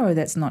made there, or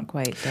that's not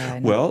quite?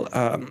 Well,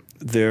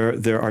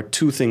 there are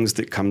 2 things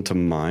that come to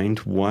mind.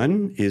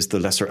 One is the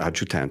lesser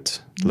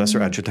adjutant.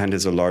 Lesser adjutant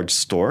is a large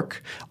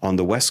stork. On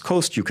the west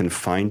coast, you can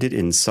find it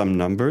in some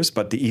numbers,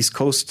 but the east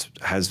coast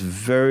has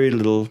very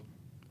little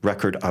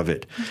record of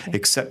it,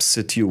 except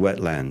Sitiu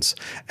Wetlands.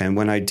 And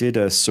when I did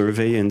a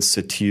survey in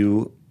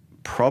Sitiu,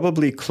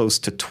 probably close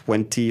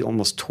to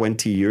almost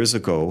 20 years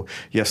ago,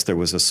 yes, there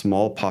was a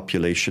small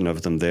population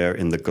of them there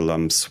in the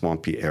Galum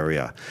swampy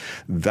area.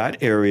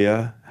 That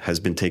area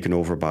has been taken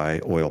over by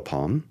oil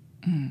palm.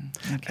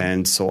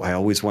 And so I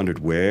always wondered,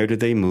 where did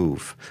they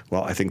move?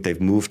 Well, I think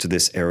they've moved to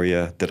this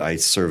area that I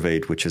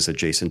surveyed, which is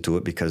adjacent to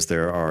it, because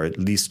there are at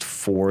least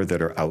 4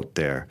 that are out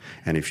there.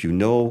 And if you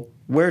know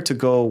where to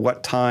go,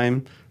 what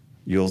time,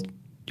 you'll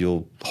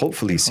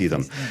hopefully see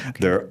them.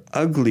 They're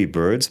ugly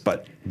birds,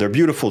 but they're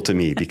beautiful to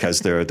me because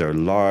they're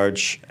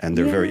large and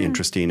they're very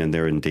interesting and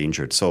they're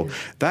endangered. So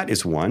that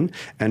is one.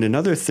 And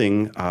another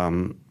thing,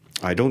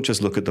 I don't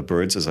just look at the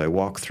birds. As I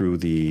walk through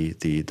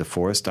the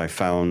forest, I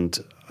found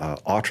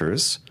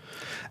otters.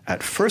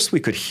 At first,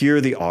 we could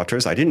hear the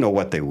otters. I didn't know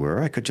what they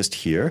were. I could just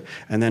hear.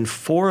 And then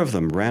 4 of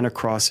them ran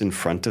across in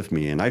front of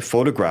me, and I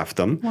photographed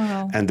them.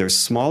 Wow. And they're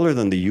smaller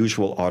than the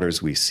usual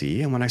otters we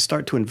see. And when I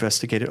start to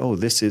investigate it,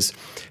 this is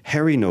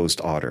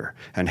hairy-nosed otter.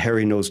 And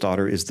hairy-nosed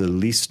otter is the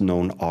least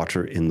known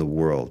otter in the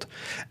world.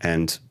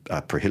 And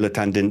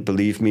Perhilatan didn't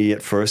believe me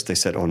at first. They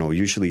said, no,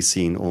 usually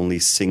seen only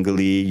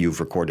singly.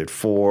 You've recorded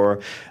 4.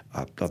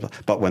 Blah, blah.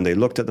 But when they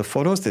looked at the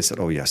photos, they said,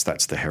 yes,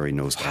 that's the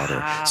hairy-nosed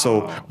otter.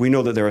 So we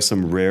know that there are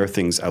some rare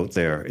things out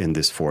there in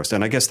this forest.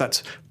 And I guess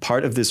that's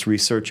part of this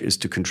research, is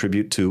to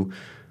contribute to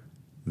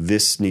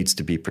this needs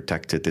to be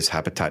protected, this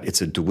habitat.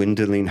 It's a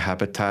dwindling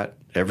habitat.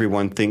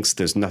 Everyone thinks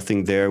there's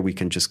nothing there. We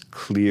can just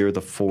clear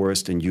the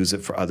forest and use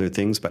it for other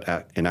things.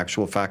 But in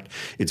actual fact,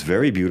 it's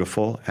very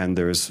beautiful and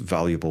there's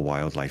valuable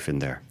wildlife in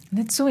there.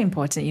 That's so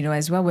important,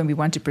 as well, when we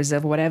want to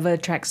preserve whatever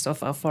tracts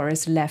of our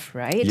forest left,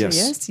 right?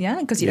 Yes.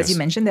 Yeah, because as you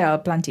mentioned, there are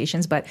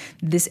plantations, but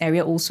this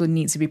area also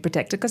needs to be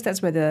protected because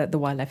that's where the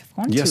wildlife have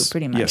gone to,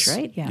 pretty much,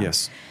 right? Yeah.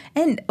 Yes.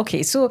 And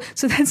okay, so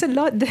there's a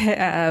lot there,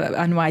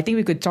 Anwar. I think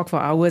we could talk for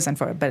hours,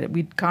 but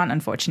we can't,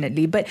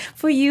 unfortunately. But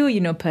for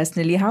you,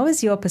 personally, how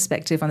has your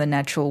perspective on the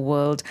natural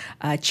world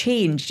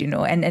changed,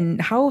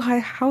 and how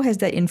has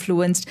that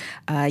influenced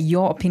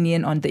your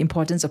opinion on the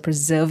importance of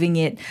preserving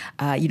it,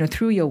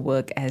 through your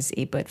work as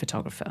a bird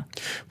photographer?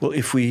 Well,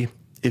 if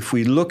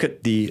we look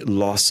at the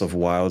loss of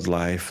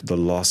wildlife, the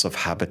loss of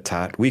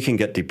habitat, we can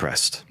get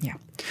depressed. Yeah.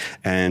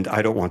 And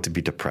I don't want to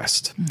be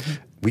depressed.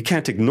 We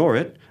can't ignore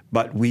it,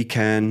 but we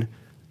can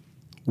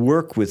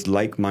work with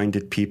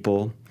like-minded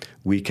people.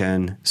 We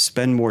can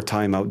spend more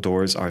time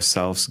outdoors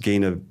ourselves,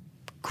 gain a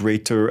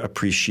greater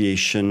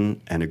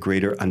appreciation and a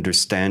greater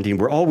understanding.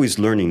 We're always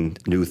learning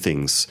new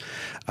things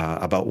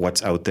about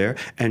what's out there,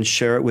 and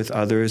share it with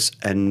others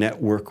and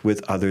network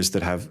with others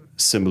that have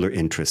similar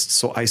interests.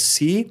 So I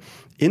see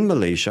in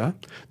Malaysia,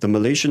 the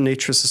Malaysian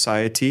Nature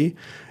Society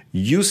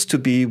used to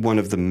be one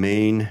of the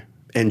main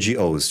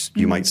NGOs,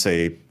 you might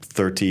say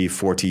 30,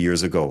 40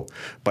 years ago.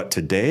 But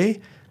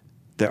today,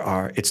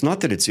 it's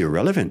not that it's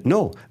irrelevant.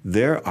 No,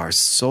 there are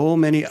so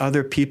many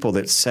other people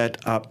that set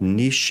up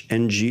niche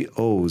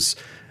NGOs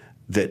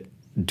that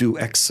do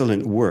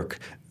excellent work,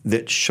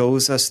 that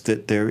shows us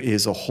that there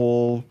is a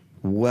whole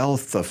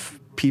wealth of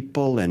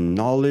people and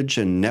knowledge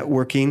and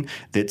networking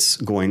that's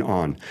going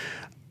on.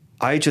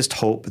 I just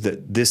hope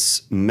that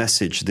this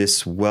message,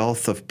 this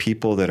wealth of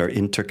people that are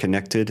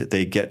interconnected,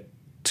 they get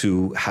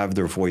to have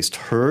their voice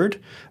heard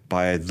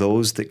by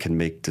those that can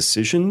make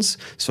decisions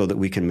so that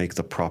we can make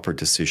the proper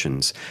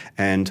decisions.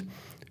 And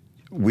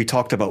we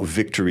talked about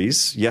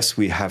victories. Yes,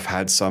 we have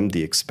had some,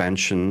 the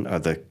expansion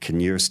of the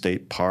Kinnear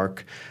State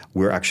Park.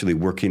 We're actually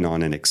working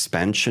on an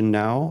expansion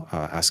now,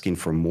 asking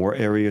for more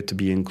area to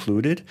be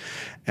included.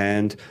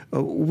 And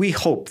we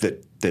hope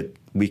that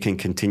we can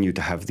continue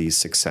to have these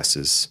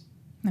successes.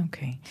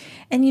 Okay.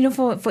 And,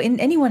 for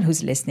anyone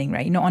who's listening,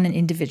 right, on an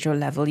individual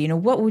level,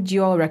 what would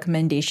your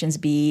recommendations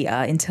be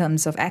in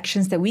terms of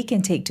actions that we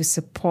can take to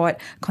support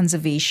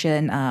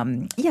conservation,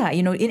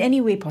 in any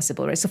way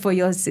possible, right? So for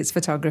yours, it's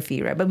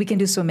photography, right? But we can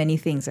do so many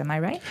things, am I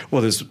right?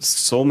 Well, there's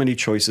so many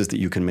choices that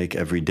you can make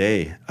every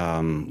day.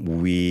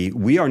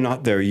 We are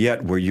not there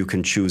yet where you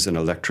can choose an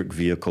electric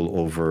vehicle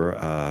over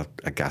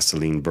a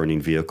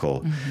gasoline-burning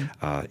vehicle.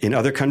 Mm-hmm. In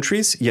other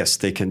countries, yes,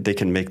 they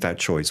can make that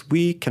choice.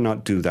 We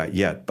cannot do that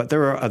yet, but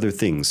there are other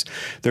things.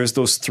 There's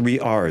those 3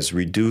 R's,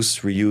 reduce,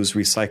 reuse,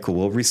 recycle.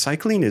 Well,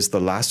 recycling is the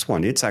last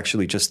one. It's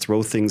actually just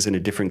throw things in a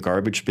different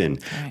garbage bin.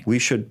 Right. We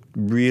should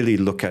really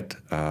look at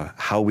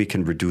how we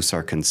can reduce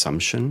our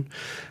consumption,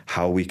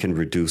 how we can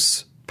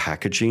reduce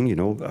packaging.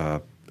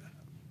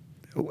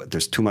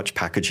 There's too much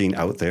packaging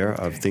out there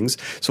of things.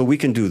 So we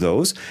can do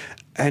those.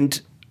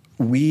 And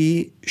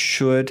we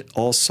should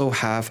also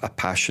have a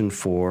passion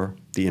for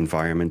the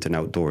environment and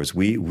outdoors.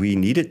 We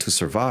need it to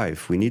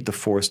survive. We need the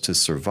forest to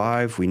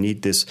survive. We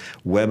need this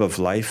web of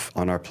life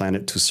on our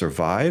planet to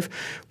survive.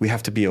 We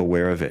have to be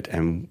aware of it.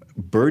 And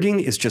birding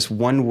is just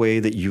one way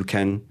that you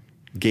can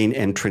gain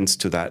entrance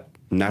to that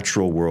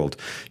natural world.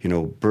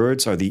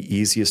 Birds are the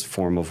easiest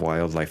form of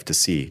wildlife to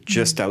see.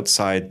 Just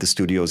outside the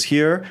studios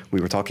here,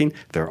 we were talking,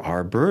 there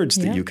are birds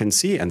that you can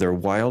see, and they're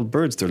wild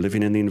birds. They're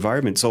living in the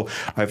environment. So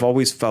I've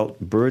always felt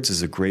birds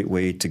is a great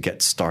way to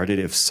get started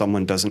if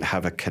someone doesn't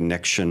have a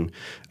connection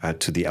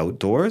to the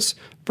outdoors.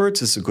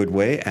 Birds is a good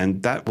way,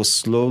 and that will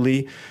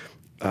slowly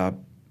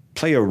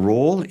play a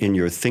role in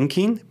your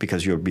thinking,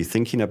 because you'll be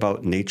thinking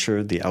about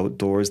nature, the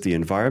outdoors, the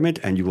environment,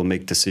 and you will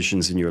make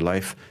decisions in your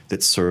life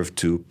that serve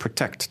to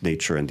protect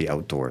nature and the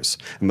outdoors.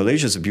 And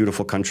Malaysia is a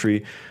beautiful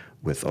country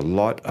with a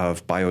lot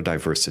of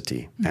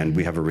biodiversity, and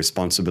we have a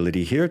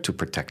responsibility here to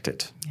protect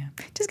it. Yeah.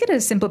 Just get a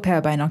simple pair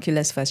of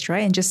binoculars first,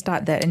 right? And just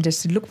start there and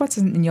just look what's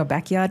in your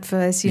backyard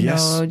first,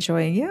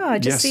 Joy. Yeah,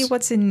 just see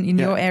what's in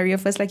your area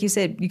first. Like you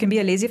said, you can be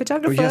a lazy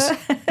photographer. Oh, yes.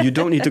 You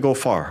don't need to go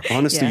far.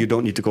 Honestly, you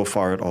don't need to go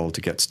far at all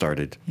to get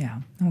started. Yeah.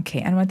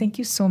 Okay. Anwar, thank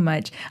you so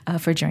much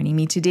for joining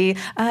me today.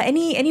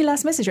 Any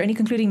last message or any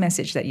concluding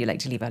message that you'd like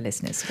to leave our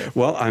listeners with?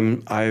 Well,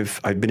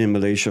 I've been in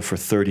Malaysia for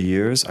 30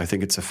 years. I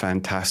think it's a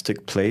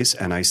fantastic place,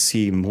 and I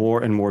see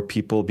more and more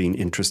people being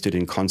interested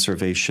in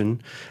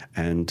conservation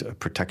and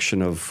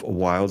protection of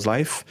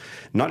wildlife.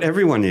 Not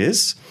everyone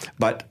is,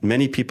 but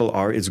many people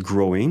are. It's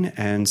growing.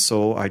 And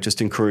so I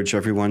just encourage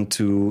everyone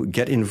to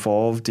get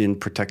involved in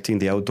protecting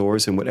the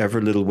outdoors in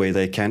whatever little way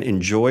they can.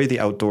 Enjoy the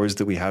outdoors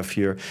that we have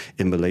here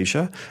in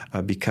Malaysia,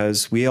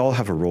 because we all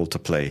have a role to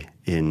play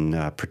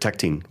in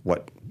protecting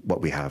what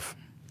we have.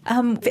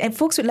 And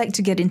folks would like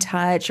to get in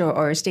touch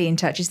or stay in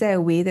touch. Is there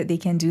a way that they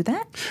can do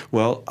that?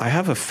 Well, I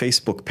have a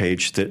Facebook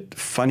page that,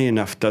 funny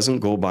enough, doesn't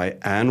go by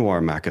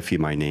Anwar McAfee,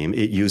 my name.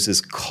 It uses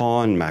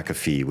Con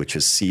McAfee, which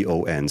is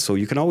C-O-N. So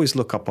you can always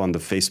look up on the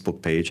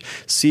Facebook page,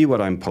 see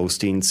what I'm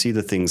posting, see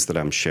the things that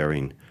I'm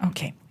sharing.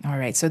 Okay. All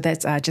right. So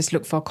that's just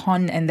look for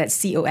Con, and that's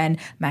C-O-N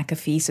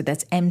McAfee. So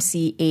that's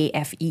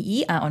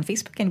M-C-A-F-E-E on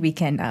Facebook, and we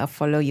can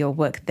follow your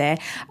work there.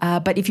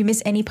 But if you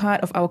miss any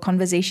part of our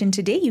conversation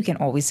today, you can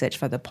always search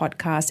for the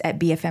podcast at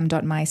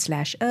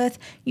bfm.my/earth.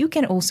 You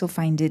can also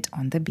find it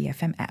on the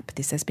BFM app.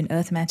 This has been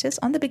Earth Matters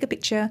on The Bigger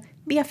Picture,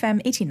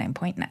 BFM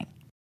 89.9.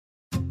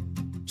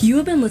 You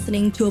have been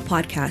listening to a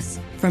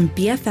podcast from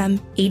BFM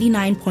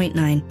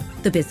 89.9,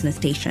 the business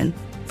station.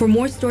 For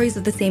more stories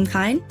of the same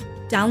kind,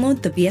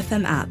 download the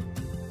BFM app.